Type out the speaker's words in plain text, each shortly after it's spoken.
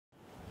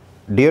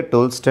Dear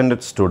 12th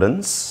standard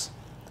students,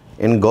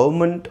 in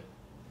government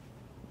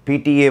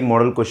PTA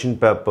model question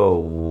paper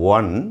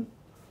 1,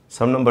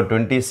 sum number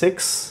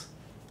 26,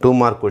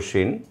 2-mark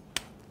question.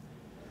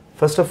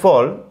 First of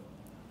all,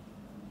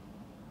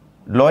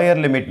 lower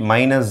limit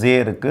minus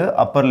a irukku,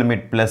 upper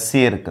limit plus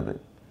a irukkudu.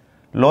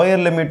 Lower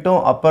limit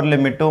upper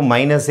limit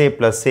minus a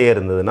plus a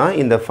irundhuduna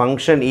இந்த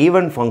function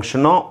even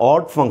function or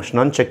odd function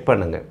ah check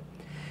பண்ணுங்க.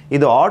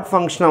 இது odd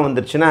function ஆ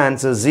வந்துருச்சுனா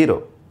answer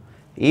 0.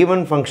 Even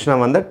function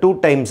வந்து 2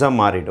 times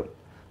மாறிடும்.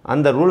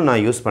 அந்த rule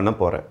நான் use பண்ண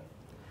போறேன்.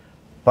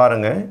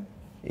 பாருங்க,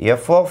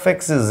 f of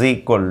x is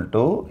equal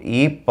to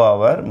e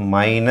power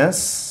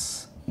minus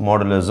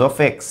modulus of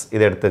x.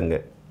 இது எடுத்துங்க.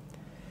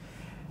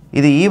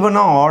 இது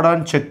ஈவனா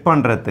ஆடான்னு செக்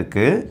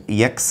பண்ணுறதுக்கு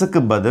எக்ஸுக்கு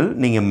பதில்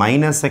நீங்கள்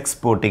மைனஸ் எக்ஸ்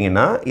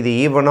போட்டிங்கன்னா இது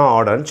ஈவனா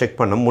ஆடான்னு செக்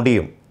பண்ண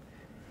முடியும்.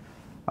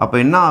 அப்போ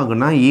என்ன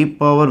ஆகுனா இ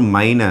பவர்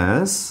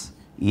மைனஸ்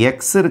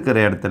எக்ஸ் இருக்கிற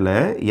இடத்துல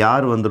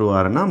யார்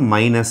வந்துருவாருன்னா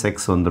மைனஸ்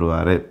எக்ஸ்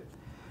வந்துருவார்.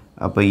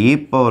 அப்போ e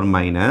power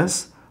minus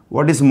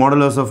what is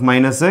modulus of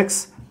minus X?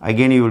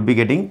 Again you will be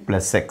getting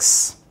plus X.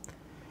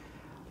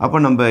 அப்போ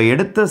நம்ம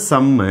எடுத்த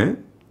சம்மு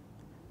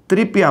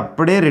திருப்பி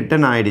அப்படியே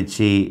ரிட்டன்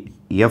ஆகிடுச்சு.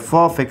 எஃப்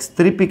ஆஃப் எக்ஸ்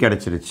திருப்பி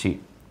கிடச்சிருச்சு.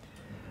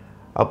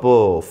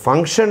 அப்போது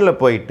ஃபங்க்ஷனில்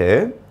போயிட்டு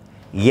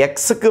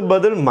எக்ஸுக்கு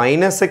பதில்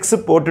மைனஸ் எக்ஸு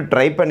போட்டு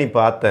ட்ரை பண்ணி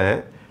பார்த்தேன்.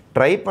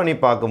 ட்ரை பண்ணி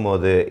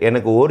பார்க்கும்போது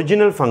எனக்கு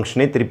ஒரிஜினல்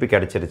ஃபங்க்ஷனே திருப்பி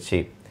கிடச்சிருச்சு.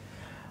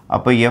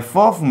 அப்போ எஃப்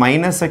ஆஃப்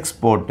மைனஸ் எக்ஸ்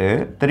போட்டு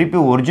திருப்பி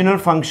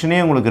ஒரிஜினல் ஃபங்க்ஷனே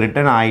உங்களுக்கு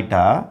ரிட்டர்ன்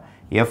ஆகிட்டா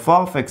எஃப்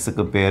ஆஃப்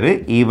எக்ஸுக்கு பேர்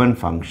even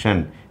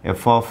function.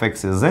 F of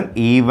X is an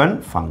even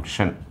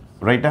function,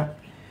 ரைட்டா?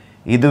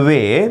 இதுவே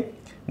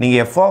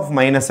நீங்கள் எஃப் ஆஃப்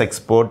மைனஸ்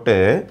எக்ஸ் போட்டு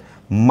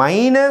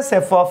மைனஸ்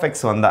எஃப் ஆஃப்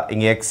எக்ஸ் வந்தால்,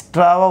 இங்கே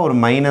எக்ஸ்ட்ராவாக ஒரு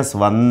மைனஸ்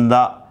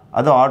வந்தால்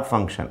அது ஆட்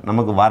ஃபங்க்ஷன்.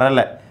 நமக்கு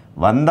வரலை,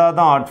 வந்தால்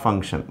தான் ஆட்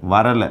ஃபங்க்ஷன்,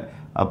 வரலை.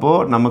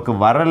 அப்போது நமக்கு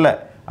வரலை,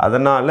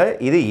 அதனால்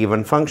இது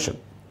ஈவன் ஃபங்க்ஷன்.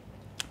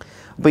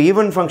 இப்போ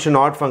ஈவன் ஃபங்க்ஷன்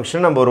ஆட்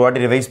ஃபங்க்ஷன் நம்ம ஒரு வாட்டி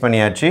ரிவைஸ்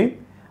பண்ணியாச்சு.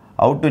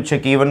 How to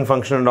check even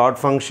function and add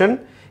function?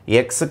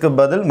 எக்ஸுக்கு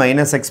பதில்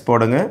மைனஸ் எக்ஸ்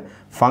போடுங்க.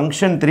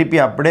 ஃபங்க்ஷன் திருப்பி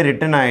அப்படியே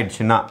ரிட்டன்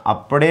ஆகிடுச்சுன்னா,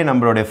 அப்படியே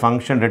நம்மளுடைய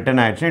ஃபங்க்ஷன்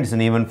ரிட்டன் ஆகிடுச்சுன்னா it's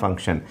an even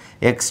function.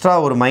 Extra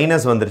ஒரு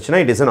மைனஸ்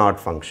வந்துருச்சுன்னா it is an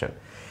add function.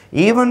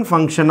 Even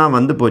ஃபங்க்ஷனாக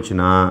வந்து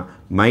போச்சுன்னா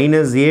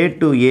minus A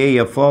to A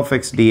F of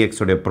X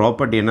dx உடைய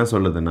ப்ராப்பர்ட்டி என்ன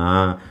சொல்லுதுன்னா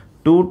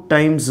 2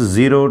 times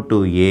 0 to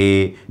a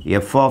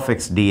F of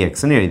X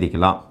டிஎக்ஸ்ன்னு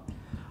எழுதிக்கலாம்.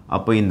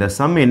 அப்போ இந்த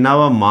சம்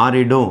என்னவா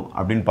மாறிடும்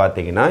அப்படின்னு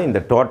பார்த்தீங்கன்னா இந்த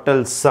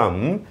total some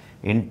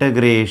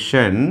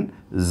integration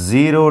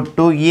 0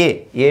 to a,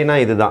 ஏன்னா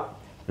இதுதான்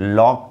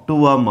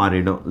log2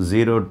 மாறிடும்.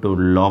 0 to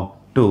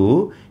log2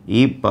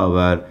 e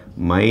power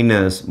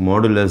minus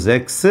modulus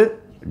x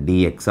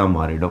dx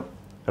மாறிடும்,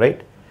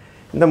 ரைட்?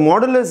 இந்த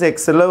மாடுலஸ்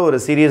எக்ஸில் ஒரு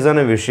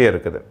சீரியஸான விஷயம்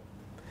இருக்குது.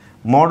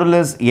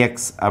 மாடுலஸ்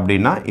எக்ஸ்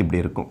அப்படின்னா இப்படி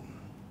இருக்கும்.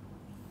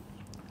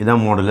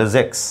 இதான் மாடுலஸ்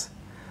எக்ஸ்.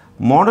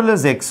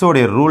 மாடுலஸ்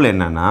எக்ஸோடைய ரூல்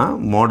என்னென்னா,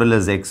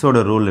 மாடுலஸ் எக்ஸோட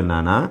ரூல்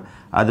என்னென்னா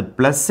அது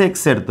ப்ளஸ்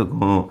எக்ஸ்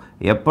எடுத்துக்கும்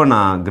எப்போனா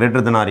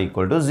greater than R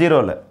equal to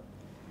 0ல்,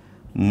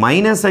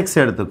 minus X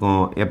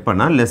எடுத்துக்கும்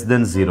எப்போனா லெஸ்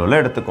தென் 0ல்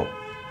எடுத்துக்கும்.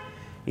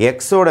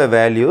 எக்ஸோட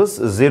வேல்யூஸ்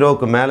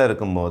 0க்கு மேலே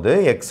இருக்கும்போது,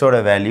 எக்ஸோட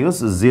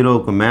வேல்யூஸ்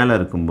 0க்கு மேலே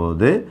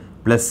இருக்கும்போது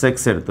ப்ளஸ்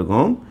எக்ஸ்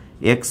எடுத்துக்கும்.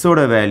 எக்ஸோட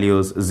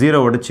வேல்யூஸ்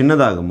 0வோட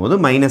சின்னதாகும் போது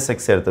மைனஸ்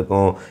எக்ஸ்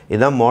எடுத்துக்கும்.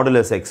 இதுதான்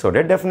மாடுலஸ்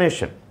எக்ஸோட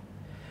டெஃபினேஷன்.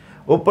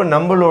 இப்போ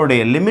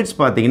நம்மளுடைய லிமிட்ஸ்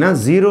பார்த்தீங்கன்னா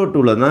 0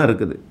 2ல் தான்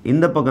இருக்குது.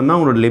 இந்த பக்கம் தான்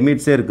உங்களோட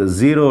லிமிட்ஸே இருக்குது.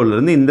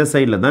 0லேருந்து இந்த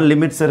சைடில் தான்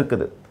லிமிட்ஸ்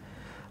இருக்குது.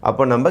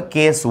 அப்போ நம்ம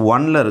கேஸ்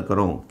 1ல்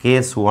இருக்கிறோம்.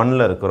 கேஸ்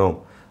 1ல் இருக்கிறோம்.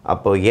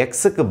 அப்போ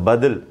எக்ஸுக்கு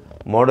பதில்,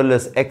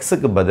 மாடுலஸ்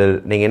எக்ஸுக்கு பதில்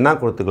நீங்கள் என்ன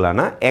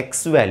கொடுத்துக்கலாம்னா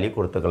எக்ஸ் வேல்யூ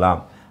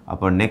கொடுத்துக்கலாம்.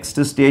 அப்போ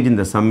நெக்ஸ்ட் ஸ்டேஜ்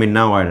இந்த சம்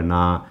என்ன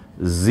ஆகிடும்னா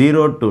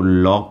 0 to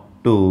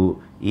log2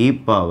 e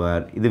power,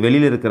 இது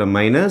வெளியில் இருக்கிற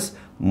மைனஸ்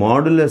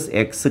மாடுலஸ்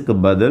எக்ஸுக்கு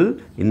பதில்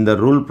இந்த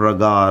ரூல்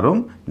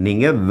பிரகாரம்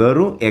நீங்கள்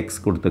வெறும்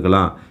எக்ஸ்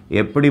கொடுத்துக்கலாம்.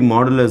 எப்படி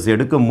மாடுலஸ்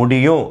எடுக்க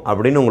முடியும்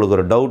அப்படின்னு உங்களுக்கு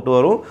ஒரு டவுட்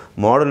வரும்.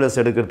 மாடுலஸ்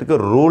எடுக்கிறதுக்கு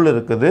ரூல்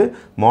இருக்குது.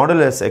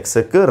 மாடுலஸ்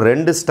எக்ஸுக்கு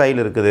 2 ஸ்டைல்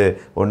இருக்குது.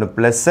 ஒன்று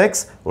ப்ளஸ்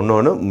எக்ஸ்,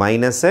 இன்னொன்று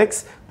மைனஸ்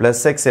எக்ஸ்.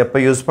 ப்ளஸ் எக்ஸ் எப்போ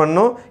யூஸ்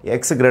பண்ணோம்?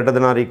 X greater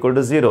than R equal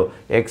to 0.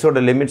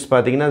 எக்ஸோட லிமிட்ஸ்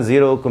பார்த்தீங்கன்னா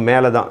 0க்கு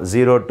மேலே தான்.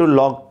 0 to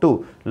log2.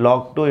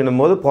 log2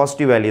 என்னும்போது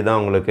positive value தான்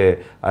உங்களுக்கு.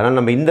 அதனால்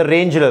நம்ம இந்த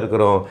ரேஞ்சில்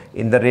இருக்கிறோம்.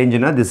 இந்த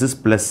ரேஞ்சுனா திஸ் இஸ்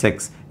ப்ளஸ்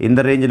எக்ஸ்.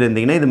 இந்த ரேஞ்சில்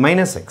இருந்தீங்கன்னா இது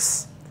மைனஸ் எக்ஸ்.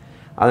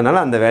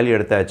 அதனால் அந்த வேல்யூ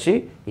எடுத்தாச்சு.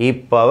 இ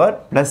பவர்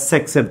ப்ளஸ்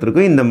எக்ஸ்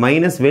எடுத்துருக்கோம். இந்த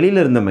மைனஸ் வெளியில்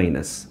இருந்த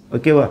மைனஸ்,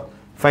 ஓகேவா?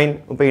 ஃபைன்.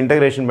 இப்போ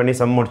இன்டகிரேஷன் பண்ணி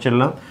சம்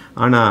முடிச்சிடலாம்.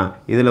 ஆனால்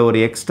இதில் ஒரு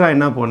எக்ஸ்ட்ரா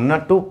என்ன போடணும்னா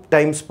 2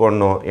 times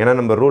போடணும். ஏன்னா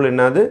நம்ம ரூல்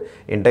என்னது?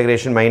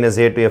 Integration minus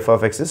A to F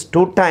of X is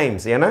 2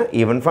 times. ஏன்னா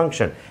ஈவன்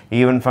ஃபங்க்ஷன்.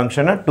 ஈவன்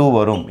ஃபங்க்ஷனாக 2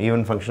 வரும்.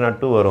 ஈவன் ஃபங்க்ஷனாக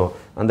 2 வரும்.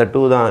 அந்த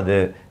 2 தான் அது,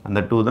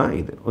 அந்த 2 தான்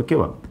இது,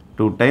 ஓகேவா?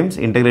 2 times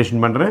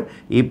இன்டகிரேஷன் பண்ணுறேன்.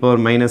 E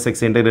power minus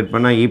X integrate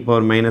பண்ணால் e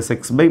power minus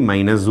X by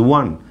minus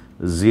 1.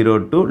 0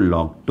 to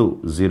log2.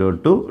 0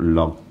 to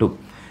log2.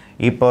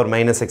 e power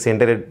minus x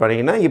integrate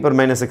பண்ணிங்கன்னா e power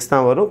minus x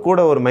தான் வரும். கூட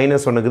ஒரு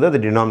மைனஸ் ஒன்றுக்குது, அது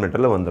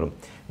டினாமினேட்டரில் வந்துடும்.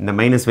 இந்த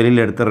மைனஸ்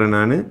வெளியில் எடுத்துடுறேன்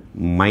நான்.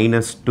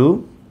 Minus 2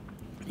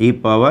 e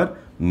power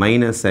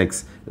minus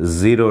x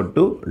 0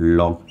 to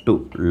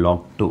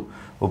log2.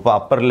 இப்போ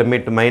upper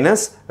limit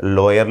minus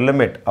lower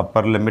limit.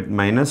 upper limit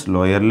minus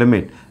lower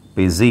limit.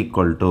 is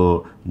equal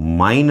to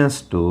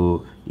minus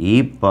 2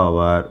 e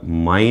power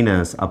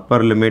minus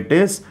upper limit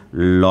is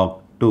log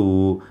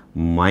 2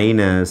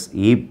 minus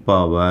e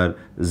power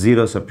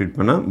 0 substitute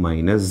panna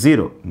minus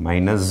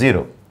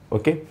 0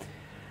 okay.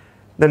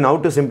 Then how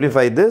to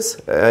simplify this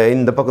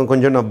in the pakkam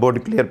konjam na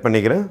board clear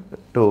panikiren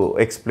to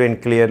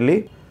explain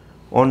clearly.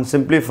 On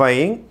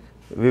simplifying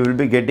we will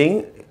be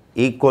getting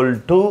equal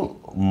to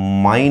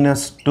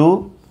minus 2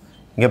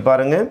 inga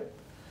parunga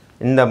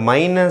இந்த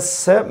minus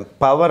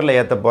பவரில்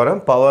ஏற்ற போகிறேன்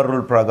power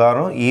rule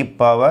பிரகாரம் e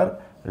power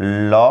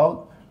log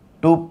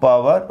 2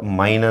 power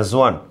minus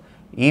 1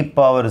 e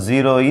power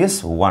 0 is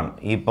 1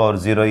 e power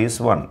 0 is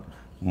 1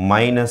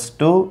 minus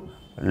 2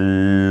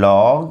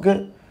 log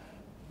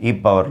e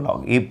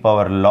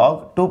power log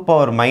 2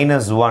 power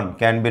minus 1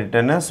 can be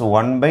written as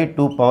 1 by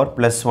 2 power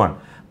plus 1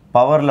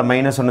 பவரில்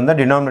minus 1 இருந்தால்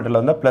டினாமினேட்டரில்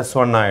வந்தால் plus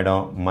 1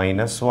 ஆகிடும்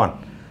minus 1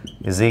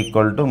 is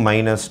equal to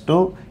minus 2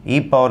 e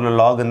power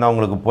log இருந்தால்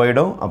உங்களுக்கு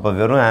போயிடும் அப்போ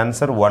வெறும்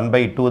ஆன்சர் 1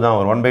 by 2 தான்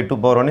வரும் 1 by 2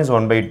 power 1 is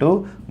 1 by 2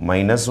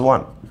 minus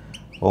 1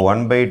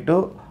 1 by 2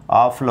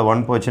 ஆஃபில்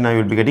 1 போச்சுன்னா you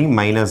will be getting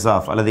minus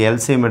half அல்லது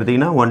LCM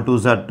எடுத்திங்கன்னா 1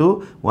 2s are 2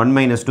 1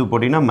 minus 2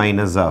 போட்டிங்கன்னா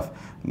minus half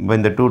இப்போ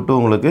இந்த 2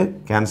 உங்களுக்கு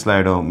cancel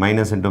ஆகிடும்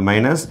minus into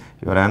minus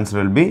your answer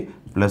will be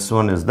plus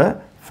 1 is the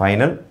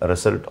final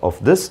result of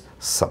this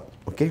sum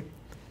okay.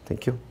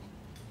 Thank you.